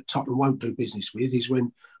I know that Tottenham won't do business with is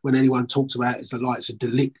when anyone talks about it, the likes of De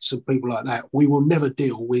Ligt and people like that. We will never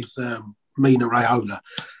deal with Mino Raiola.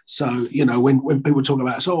 So, when people talk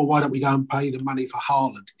about, why don't we go and pay the money for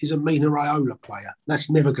Haaland? He's a Mino Raiola player. That's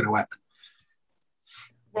never going to happen.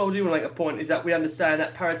 What I do want to make a point is that we understand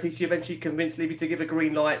that Paratici eventually convinced Levy to give a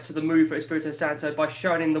green light to the move for Espirito Santo by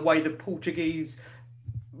showing him the way the Portuguese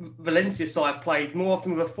Valencia side played, more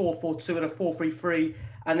often with a 4-4-2 and a 4-3-3,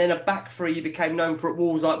 and then a back three he became known for at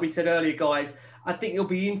Wolves, like we said earlier, guys. I think it'll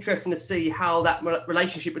be interesting to see how that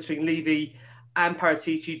relationship between Levy and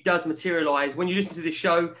Paratici does materialise. When you listen to this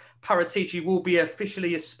show, Paratici will be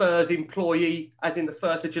officially a Spurs employee, as in the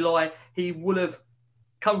 1st of July. He will have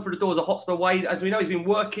come through the doors of Hotspur Way. As we know, he's been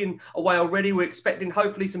working away already. We're expecting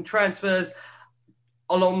hopefully some transfers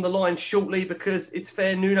along the line shortly, because it's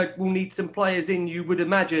fair. Nuno will need some players in, you would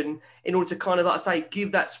imagine, in order to kind of, like I say,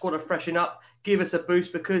 give that squad a freshen up, give us a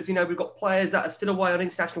boost, because, we've got players that are still away on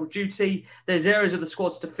international duty. There's areas of the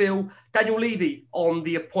squads to fill. Daniel Levy on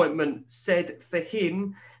the appointment said for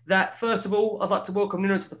him that, first of all, I'd like to welcome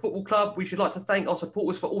Nuno to the football club. We should like to thank our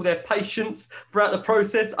supporters for all their patience throughout the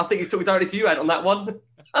process. I think he's talking directly to you, Ant, on that one.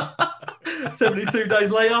 72 days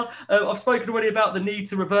later. I've spoken already about the need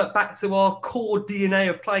to revert back to our core DNA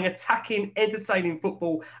of playing attacking, entertaining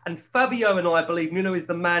football. And Fabio and I believe Nuno is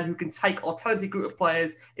the man who can take our talented group of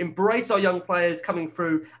players, embrace our young players coming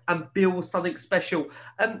through, and build something special.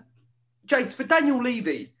 James, for Daniel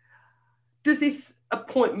Levy, does this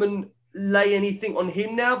appointment lay anything on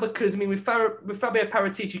him now? Because, with Fabio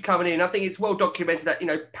Paratici coming in, I think it's well documented that,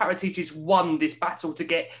 Paratici's won this battle to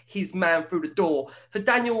get his man through the door. For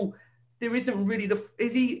Daniel, there isn't really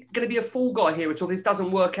is he going to be a fall guy here until this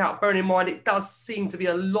doesn't work out? Bearing in mind, it does seem to be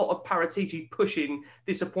a lot of Paratici pushing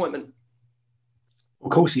this appointment.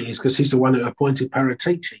 Of course he is, because he's the one who appointed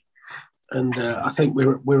Paratici. And I think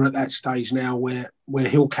we're at that stage now where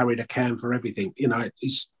he'll carry the can for everything.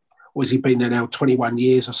 Has he been there now 21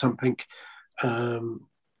 years or something? And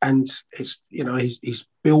it's he's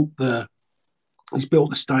built the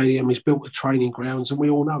stadium, he's built the training grounds, and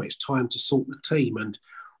we all know it's time to sort the team. And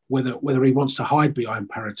whether he wants to hide behind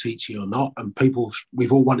Paratici or not, and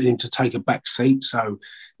we've all wanted him to take a back seat, so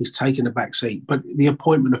he's taken a back seat. But the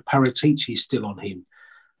appointment of Paratici is still on him,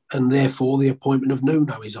 and therefore the appointment of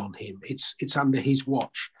Nuno is on him. It's under his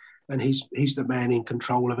watch. And he's the man in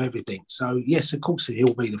control of everything. So, yes, of course,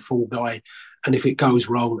 he'll be the fall guy. And if it goes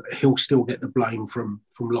wrong, he'll still get the blame from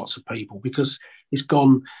lots of people, because he's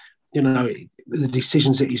gone, the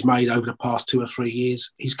decisions that he's made over the past 2 or 3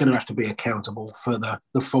 years, he's going to have to be accountable for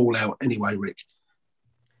the fallout anyway, Rick.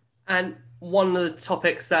 And one of the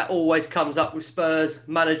topics that always comes up with Spurs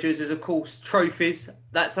managers is, of course, trophies.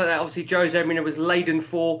 That's something that obviously Jose Mourinho was laden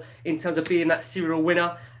for in terms of being that serial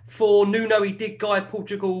winner. For Nuno, he did guide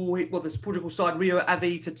Portugal, this Portugal side, Rio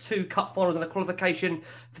Ave, to 2 cup finals and a qualification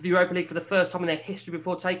for the Europa League for the first time in their history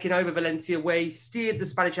before taking over Valencia, where he steered the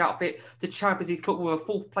Spanish outfit to Champions League football with a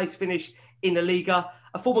 4th place finish in the Liga.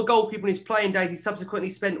 A former goalkeeper in his playing days, he subsequently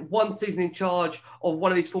spent 1 season in charge of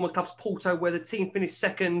one of his former clubs, Porto, where the team finished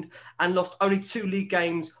second and lost only 2 league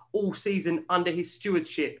games all season under his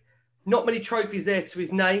stewardship. Not many trophies there to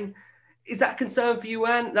his name. Is that a concern for you,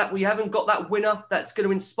 Anne, that we haven't got that winner that's going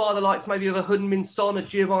to inspire the likes maybe of a Heung-min Son, a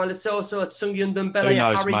Giovanni Lo Celso, a Sungyun Dembele,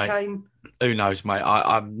 a Harry Kane? Who knows, mate?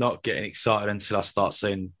 I'm not getting excited until I start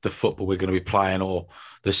seeing the football we're going to be playing or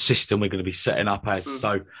the system we're going to be setting up as.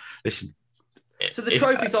 So, listen. So the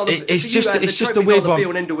trophies are it's just a weird one. Be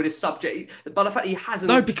and end with his subject, but the fact he hasn't.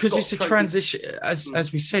 No, because it's a transition.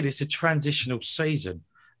 As we said, it's a transitional season.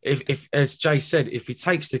 If as Jay said, if he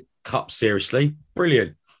takes the cup seriously,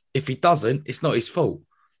 brilliant. If he doesn't, it's not his fault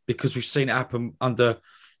because we've seen it happen under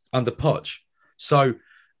Poch. So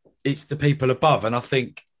it's the people above, and I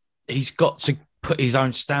think he's got to put his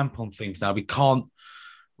own stamp on things now. We can't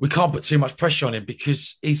put too much pressure on him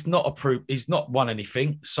because he's not approved. He's not won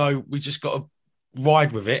anything, so we just got to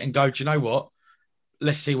ride with it and go. Do you know what?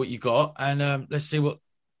 Let's see what you got, and let's see what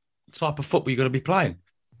type of football you're going to be playing.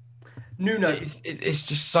 Nuno, it's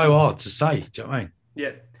just so hard to say. Do you know what I mean?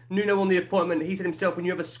 Yeah. Nuno on the appointment, he said himself, when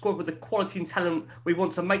you have a squad with the quality and talent, we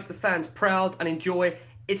want to make the fans proud and enjoy.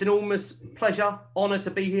 It's an almost pleasure, honour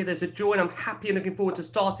to be here. There's a joy and I'm happy and looking forward to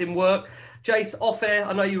starting work. Jace, off air,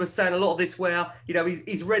 I know you were saying a lot of this where,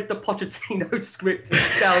 he's read the Pochettino script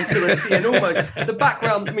down to a T and almost. The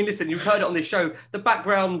background, I mean, listen, you've heard it on this show, the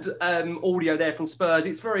background audio there from Spurs,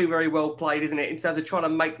 it's very, very well played, isn't it? In terms of trying to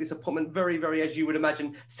make this appointment very, very, as you would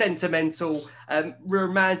imagine, sentimental,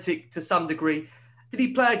 romantic to some degree. Did he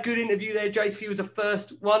play a good interview there, Jace, for you as a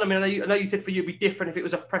first one? I mean, I know you said for you it'd be different if it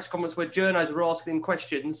was a press conference where journalists were asking him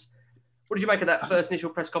questions. What did you make of that first initial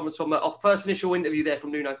press conference or first initial interview there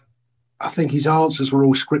from Nuno? I think his answers were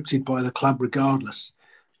all scripted by the club regardless.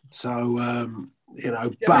 So,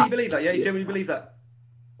 but... You believe that, yeah? You generally believe that?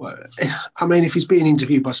 Well, I mean, if he's being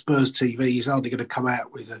interviewed by Spurs TV, he's hardly going to come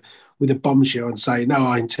out with a bombshell and say, no,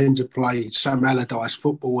 I intend to play Sam Allardyce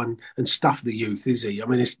football and stuff the youth, is he? I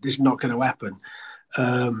mean, it's not going to happen.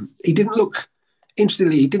 He didn't look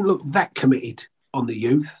that committed on the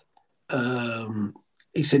youth.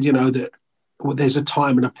 He said, that there's a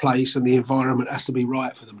time and a place and the environment has to be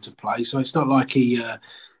right for them to play. So it's not like he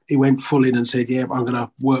went full in and said, yeah, I'm going to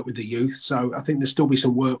work with the youth. So I think there'll still be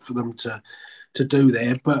some work for them to do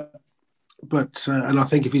there. But and I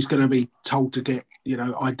think if he's going to be told to get,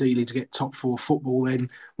 ideally to get top 4 football, then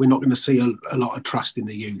we're not going to see a lot of trust in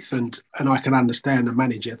the youth. And I can understand the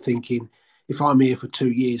manager thinking, if I'm here for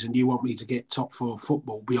 2 years and you want me to get top 4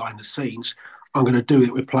 football behind the scenes, I'm going to do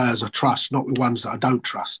it with players I trust, not with ones that I don't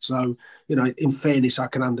trust. So, in fairness, I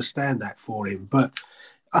can understand that for him. But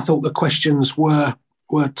I thought the questions were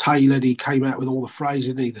tailored. He came out with all the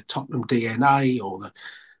phrases, the Tottenham DNA,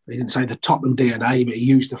 he didn't say the Tottenham DNA, but he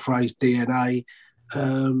used the phrase DNA.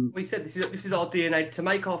 We said this is our DNA, to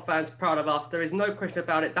make our fans proud of us. There is no question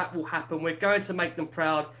about it. That will happen. We're going to make them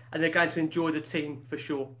proud and they're going to enjoy the team for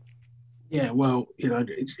sure. Yeah, well,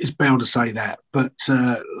 it's bound to say that. But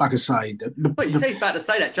like I say... you say he's about to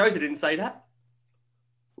say that. Jose didn't say that.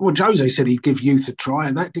 Well, Jose said he'd give youth a try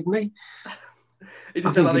and that, didn't he? He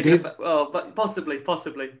did. But possibly.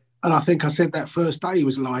 And I think I said that first day he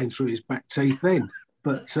was lying through his back teeth then.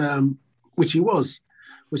 But, which he was,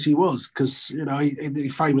 because, he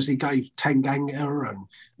famously gave Tanganga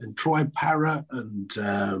and Troy Parrott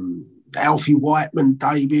and... Alfie Whiteman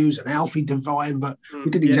debuts and Alfie Devine, but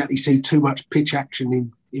we didn't exactly see too much pitch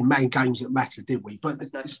action in main games that matter, did we? But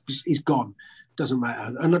he's gone. Doesn't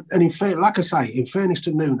matter. And in like I say, in fairness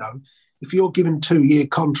to Nuno, if you're given 2-year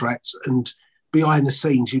contracts and behind the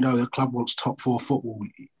scenes, the club wants top 4 football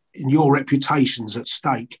and your reputation's at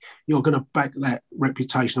stake, you're going to back that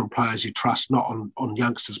reputation on players you trust, not on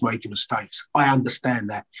youngsters making mistakes. I understand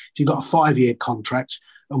that. If you've got a 5-year contract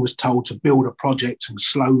and was told to build a project and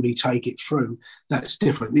slowly take it through, that's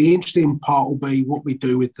different. The interesting part will be what we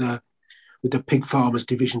do with the Pig Farmers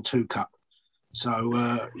Division 2 Cup. So,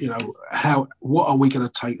 what are we going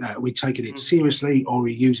to take that? Are we taking it seriously, or are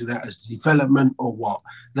we using that as development, or what?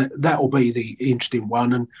 That will be the interesting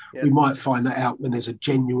one, and we might find that out when there's a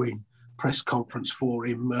genuine press conference for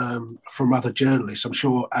him from other journalists. I'm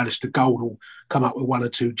sure Alistair Gold will come up with 1 or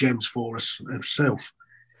 2 gems for us himself.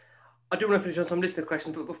 I do want to finish on some listener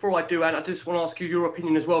questions, but before I do, Anne, I just want to ask you your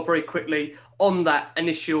opinion as well very quickly on that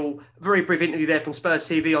initial, very brief interview there from Spurs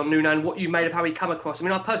TV on Nuno and what you made of how he come across. I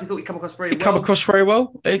mean, I personally thought he come across very well. Come across very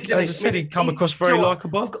well. As I said, he come across very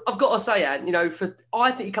likeable. I've got to say, Anne,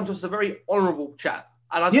 I think he comes across as a very honourable chap.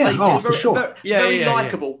 And I think for sure. Very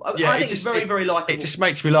likeable. I think it's very likeable. It just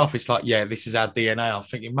makes me laugh. It's like, this is our DNA. I'm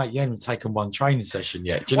thinking, mate, you haven't taken one training session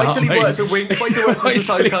yet. Do you know what I mean? Wait till he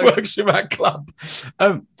works with that club.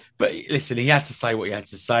 But listen, he had to say what he had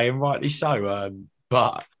to say, and rightly so.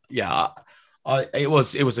 It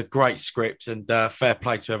was a great script, and fair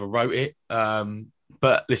play to whoever wrote it.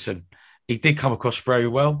 But listen, he did come across very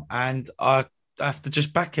well, and I have to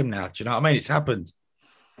just back him now. Do you know what I mean? It's happened.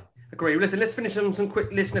 Agree. Listen, let's finish on some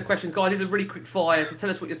quick listener questions, guys. These are really quick fire, so tell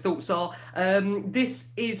us what your thoughts are.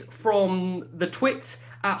 This is from the Twit,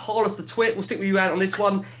 at Harless the Twit. We'll stick with you out on this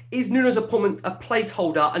one. Is Nuno's appointment a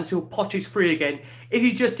placeholder until Poch is free again? Is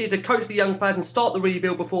he just here to coach the young players and start the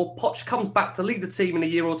rebuild before Poch comes back to lead the team in a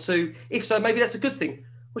year or two? If so, maybe that's a good thing.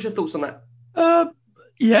 What's your thoughts on that?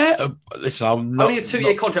 Listen, I'm not... Only a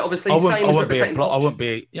 2-year contract, obviously. I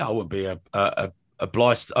wouldn't be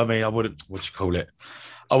obliged. I mean, I wouldn't, what do you call it?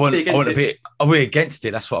 I wouldn't be against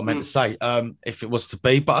it. That's what I meant to say. If it was to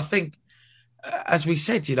be, but I think, as we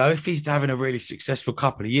said, if he's having a really successful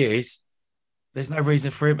couple of years, there's no reason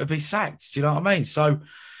for him to be sacked. Do you know what I mean? So,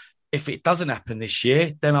 if it doesn't happen this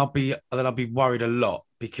year, then I'll be worried a lot,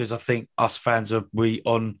 because I think us fans would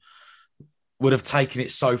have taken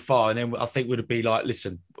it so far, and then I think would have been like,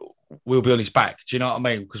 listen, we'll be on his back. Do you know what I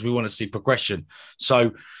mean? Because we want to see progression.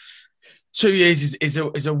 So 2 years is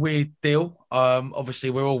a weird deal. Obviously,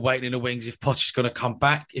 we're all waiting in the wings if Poch is going to come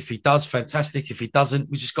back. If he does, fantastic. If he doesn't,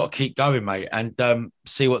 we just got to keep going, mate, and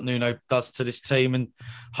see what Nuno does to this team, and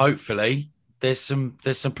hopefully there's some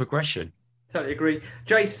progression. Totally agree.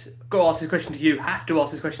 Jace, got to ask this question to you. Have to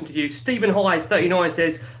ask this question to you. Stephen Hyde, 39,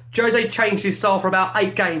 says, Jose changed his style for about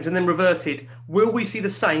 8 games and then reverted. Will we see the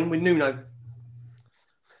same with Nuno?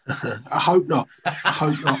 I hope not.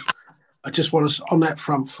 I just want us on that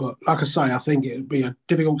front foot. Like I say, I think it would be a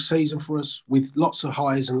difficult season for us with lots of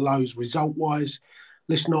highs and lows result-wise.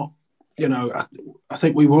 Let's not, I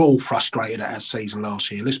think we were all frustrated at our season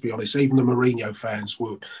last year. Let's be honest. Even the Mourinho fans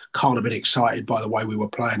can't have been excited by the way we were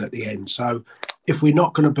playing at the end. So if we're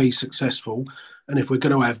not going to be successful, and if we're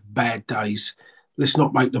going to have bad days, let's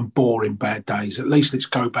not make them boring bad days. At least let's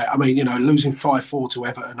go back. I mean, losing 5-4 to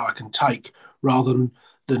Everton I can take, rather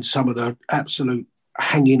than some of the absolute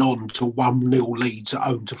hanging on to 1-0 leads at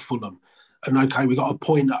home to Fulham. And okay, we got a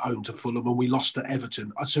point at home to Fulham and we lost at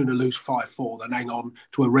Everton. I'd sooner lose 5-4 than hang on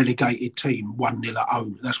to a relegated team 1-0 at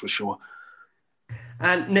home, that's for sure.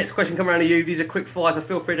 And next question coming around to you. These are quick fires, so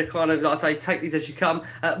feel free to kind of, like I say, take these as you come.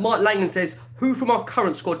 Mike Langan says, who from our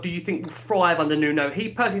current squad do you think will thrive under Nuno? He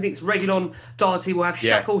personally thinks Reguilon, Doherty will have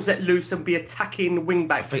shackles let loose and be attacking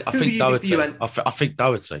wing-backs. I think Doherty. I think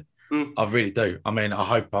Doherty. I really do. I mean, I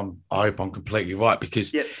hope I'm completely right,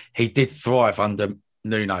 because he did thrive under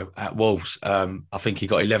Nuno at Wolves. I think he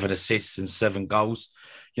got 11 assists and 7 goals.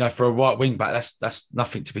 For a right wing back, that's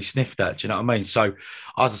nothing to be sniffed at. Do you know what I mean? So,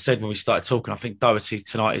 as I said when we started talking, I think Doherty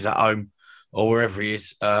tonight is at home or wherever he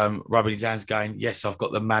is, rubbing his hands, going, "Yes, I've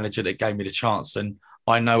got the manager that gave me the chance, and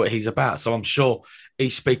I know what he's about." So I'm sure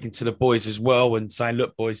he's speaking to the boys as well and saying,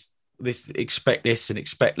 "Look, boys, expect this and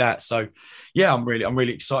expect that." So, yeah, I'm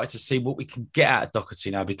really excited to see what we can get out of Doherty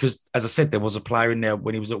now, because, as I said, there was a player in there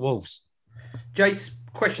when he was at Wolves. Jace,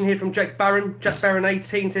 question here from Jack Barron. Jack Barron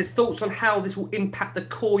 18 says, thoughts on how this will impact the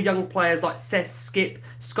core young players like Cesc, Skip,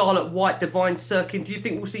 Scarlett White, Divine, Sirkin. Do you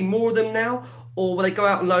think we'll see more of them now, or will they go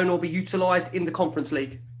out on loan or be utilised in the Conference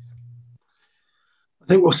League? I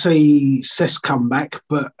think we'll see Cesc come back,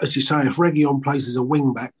 but as you say, if Reguilon plays as a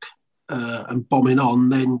wing back and bombing on,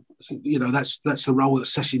 then that's the role that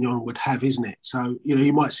Sessegnon would have, isn't it? So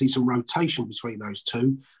you might see some rotation between those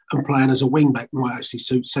two, and playing as a wing back might actually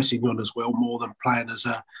suit Sessegnon as well, more than playing as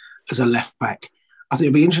a left back. I think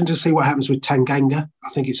it'll be interesting to see what happens with Tanganga. I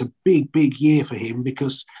think it's a big year for him,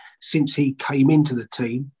 because since he came into the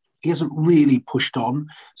team, he hasn't really pushed on.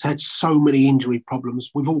 He's had so many injury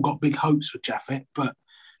problems. We've all got big hopes for Jaffet, but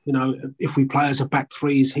if we play as a back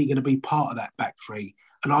three, is he going to be part of that back three?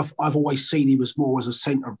 And I've always seen him as more as a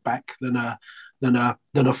centre back than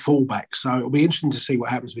a full back. So it'll be interesting to see what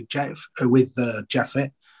happens with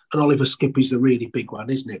Jaffet. And Oliver Skip is the really big one,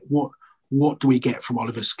 isn't it? What do we get from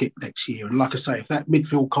Oliver Skip next year? And like I say, if that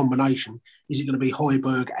midfield combination, is it going to be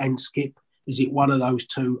Højbjerg and Skip? Is it one of those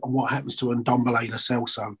two? And what happens to Ndombele Lo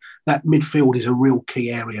Celso? That midfield is a real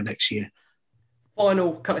key area next year.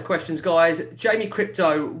 Final couple of questions, guys. Jamie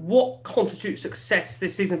Crypto, what constitutes success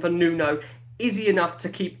this season for Nuno? Is he enough to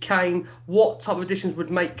keep Kane? What type of additions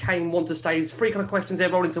would make Kane want to stay? There's 3 kind of questions there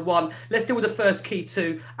roll into one. Let's deal with the first key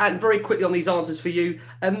 2. And very quickly on these answers for you.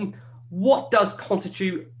 What does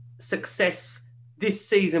constitute success this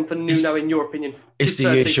season for Nuno, in your opinion? It's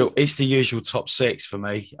the usual. It's the usual top 6 for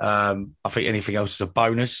me. I think anything else is a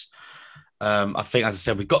bonus. I think, as I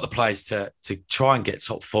said, we've got the players to try and get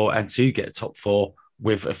top 4 and to get top 4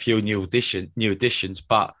 with a few new additions.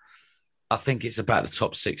 But I think it's about the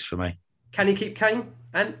top 6 for me. Can he keep Kane?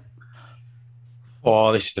 And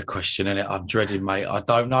oh, this is the question, isn't it? I'm dreading, mate. I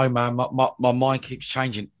don't know, man. My mind keeps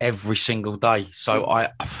changing every single day. So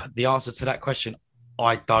the answer to that question,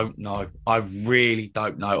 I don't know. I really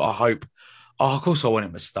don't know. I hope. Oh, of course, I want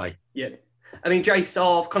him to stay. Yeah. I mean, Jace,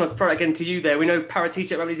 I'll kind of throw it again to you there. We know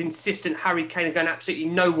Paratici is insistent Harry Kane is going absolutely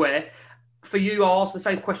nowhere. For you, I'll ask the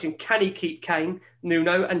same question. Can he keep Kane,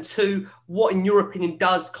 Nuno? And 2, what, in your opinion,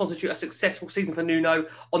 does constitute a successful season for Nuno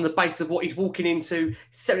on the basis of what he's walking into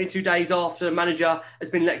 72 days after the manager has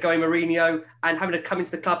been let go in Mourinho and having to come into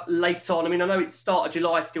the club late on? I mean, I know it's start of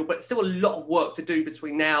July still, but still a lot of work to do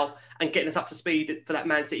between now and getting us up to speed for that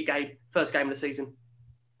Man City game, first game of the season.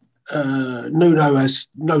 Nuno has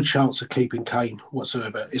no chance of keeping Kane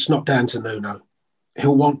whatsoever. It's not down to Nuno.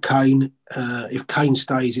 He'll want Kane. If Kane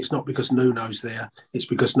stays, it's not because Nuno's there. It's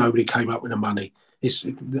because nobody came up with the money. It's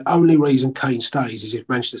the only reason Kane stays is if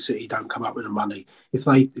Manchester City don't come up with the money. If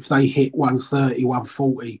they hit 130,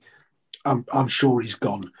 140, I'm sure he's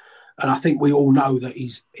gone. And I think we all know that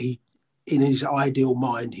he in his ideal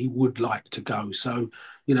mind he would like to go. So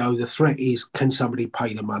the threat is, can somebody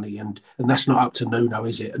pay the money? And that's not up to Nuno,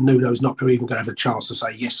 is it? And Nuno's not even going to have a chance to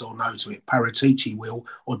say yes or no to it. Paratici will,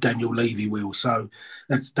 or Daniel Levy will. So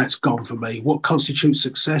that's gone for me. What constitutes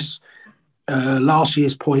success? Last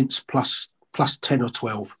year's points plus 10 or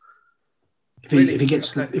 12. If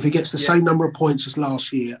he gets the same number of points as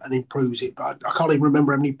last year and improves it, but I can't even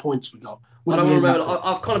remember how many points we got. I don't remember.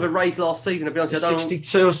 I've kind of erased last season, to be honest.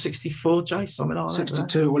 62 or 64, Jay, something like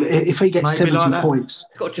 62. Well, if he gets 70 points,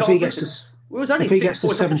 if he gets to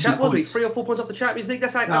 70 points, 3 or 4 points off the Champions League.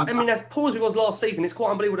 That's as poor as he was last season, it's quite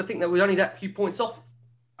unbelievable to think that we're only that few points off.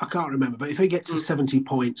 I can't remember, but if he gets to 70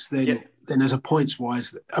 points, then as a points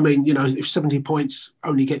wise, I mean, if 70 points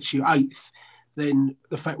only gets you 8th, then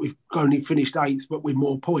the fact we've only finished 8th, but with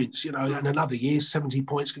more points, and another year, 70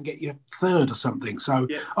 points can get you 3rd or something. So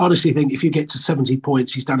I honestly think if you get to 70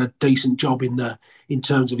 points, he's done a decent job in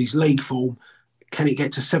terms of his league form. Can he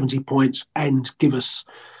get to 70 points and give us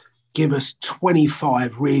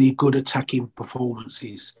 25 really good attacking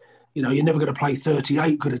performances? You're never going to play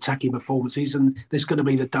 38 good attacking performances, and there's going to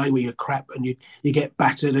be the day where you're crap and you get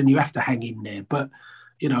battered and you have to hang in there. But,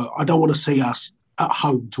 I don't want to see us at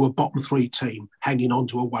home to a bottom 3 team hanging on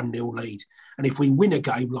to a 1-0 lead. And if we win a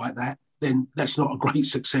game like that, then that's not a great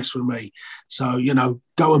success for me. So,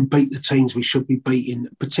 go and beat the teams we should be beating,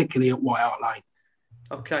 particularly at White Hart Lane.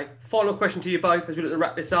 Okay. Final question to you both as we look to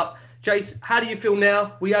wrap this up. Jace, how do you feel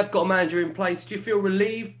now? We have got a manager in place. Do you feel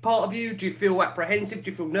relieved, part of you? Do you feel apprehensive?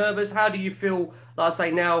 Do you feel nervous? How do you feel, like I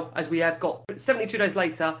say, now as we have got 72 days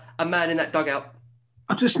later, a man in that dugout?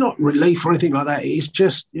 I'm just not relief or anything like that. It's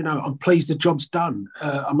just, I'm pleased the job's done.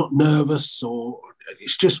 I'm not nervous, or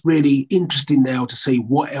it's just really interesting now to see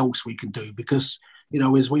what else we can do because,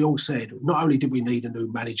 as we all said, not only did we need a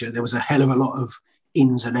new manager, there was a hell of a lot of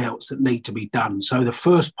ins and outs that need to be done. So the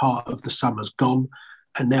first part of the summer's gone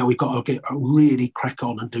and now we've got to really crack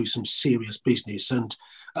on and do some serious business. And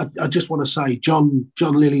I just want to say, John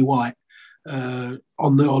Lillywhite,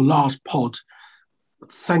 on the last pod,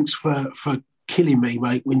 thanks for killing me,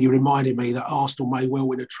 mate, when you reminded me that Arsenal may well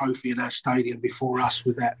win a trophy in our stadium before us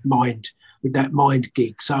with that mind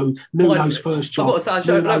gig. So Nuno's first job. I've got to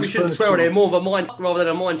say, we shouldn't swear on it. More of a mind rather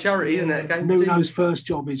than a mind charity, isn't it? Nuno's first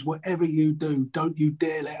job is whatever you do, don't you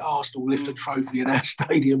dare let Arsenal lift a trophy in our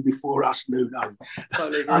stadium before us, Nuno.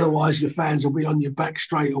 Totally agree. Otherwise, your fans will be on your back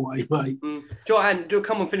straight away, mate. Joanne, do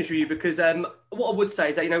come and finish with you because what I would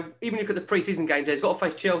say is that, even look at the pre-season games, he's got to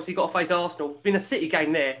face Chelsea, got to face Arsenal. Been a City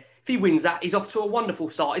game there. If he wins that, he's off to a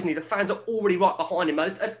wonderful start, isn't he? The fans are already right behind him,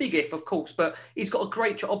 man. It's a big if, of course, but he's got a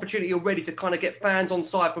great opportunity already to kind of get fans on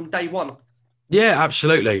side from day one. Yeah,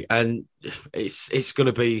 absolutely. And it's going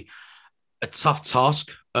to be a tough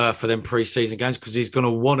task for them pre-season games because he's going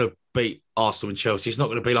to want to beat Arsenal and Chelsea. It's not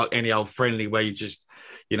going to be like any old friendly where you just,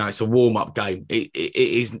 it's a warm-up game. It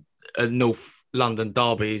is a North London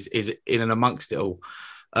derby is in and amongst it all.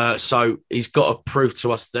 So he's got to prove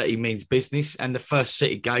to us that he means business. And the first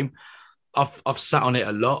City game, I've sat on it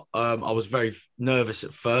a lot. I was very nervous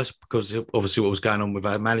at first because obviously what was going on with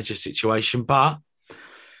our manager situation. But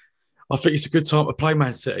I think it's a good time to play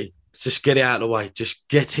Man City. Just get it out of the way. Just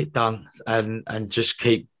get it done, and just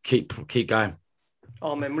keep going.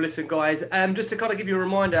 Oh, man. Well, listen, guys, just to kind of give you a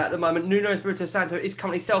reminder at the moment, Nuno Espirito Santo is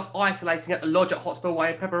currently self-isolating at the lodge at Hotspur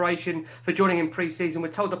Way in preparation for joining in pre-season. We're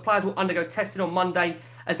told the players will undergo testing on Monday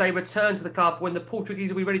as they return to the club when the Portuguese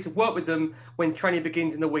will be ready to work with them when training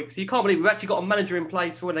begins in the week. So you can't believe we've actually got a manager in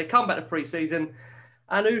place for when they come back to pre-season.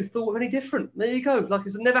 And who thought of any different? There you go. Like,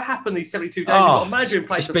 it's never happened these 72 days. We've got a manager in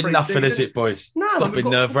place. It's been nothing, is it, boys? No, it's not been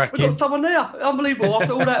nerve-wracking. We've got someone there. Unbelievable.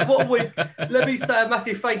 After all that, what a week. Let me say a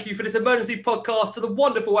massive thank you for this emergency podcast to the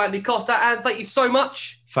wonderful Anthony Costa. And thank you so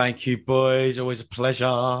much. Thank you, boys. Always a pleasure.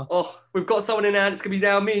 Oh, we've got someone in now. It's going to be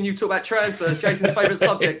now me and you talk about transfers, Jason's favourite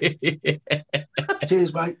subject.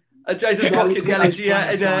 Cheers, mate. And Jason's rocking the energy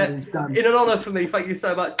in an honour for me. Thank you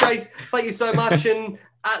so much. Jace, thank you so much. And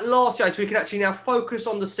at last, Jace, we can actually now focus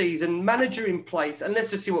on the season, manager in place, and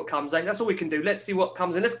let's just see what comes, eh? That's all we can do. Let's see what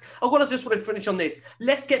comes in. I want to finish on this.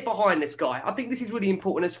 Let's get behind this guy. I think this is really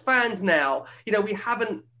important. As fans now, we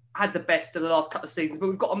haven't had the best of the last couple of seasons, but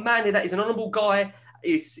we've got a man here that is an honourable guy.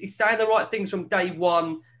 He's saying the right things from day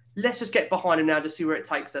one. Let's just get behind him now to see where it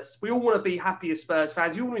takes us. We all want to be happy as Spurs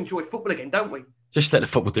fans. We all want to enjoy football again, don't we? Just let the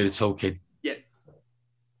football do the talking. Yeah.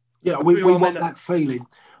 Yeah, we want that feeling.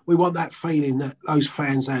 We want that feeling that those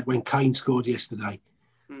fans had when Kane scored yesterday.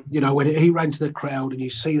 When he ran to the crowd and you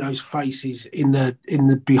see those faces in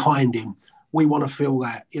the behind him. We want to feel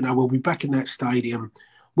that. We'll be back in that stadium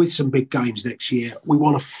with some big games next year. We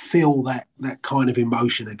want to feel that kind of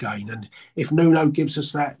emotion again. And if Nuno gives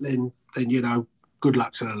us that, then good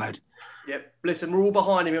luck to the lad. Yep. Listen, we're all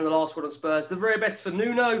behind him on the last one on Spurs. The very best for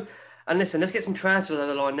Nuno. And listen, let's get some transfers over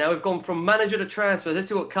the line now. We've gone from manager to transfers. Let's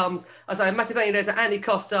see what comes. I say a massive thank you there to Andy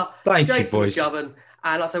Costa, Jason McGovern.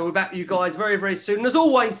 And I say we'll be back with you guys very, very soon. And as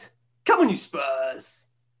always, come on, you Spurs.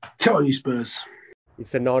 Come on, you Spurs.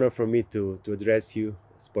 It's an honor for me to address you,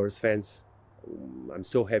 Spurs fans. I'm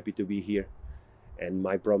so happy to be here. And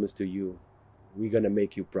my promise to you, we're going to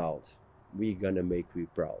make you proud. We're going to make you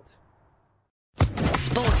proud.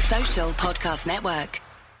 Sports Social Podcast Network.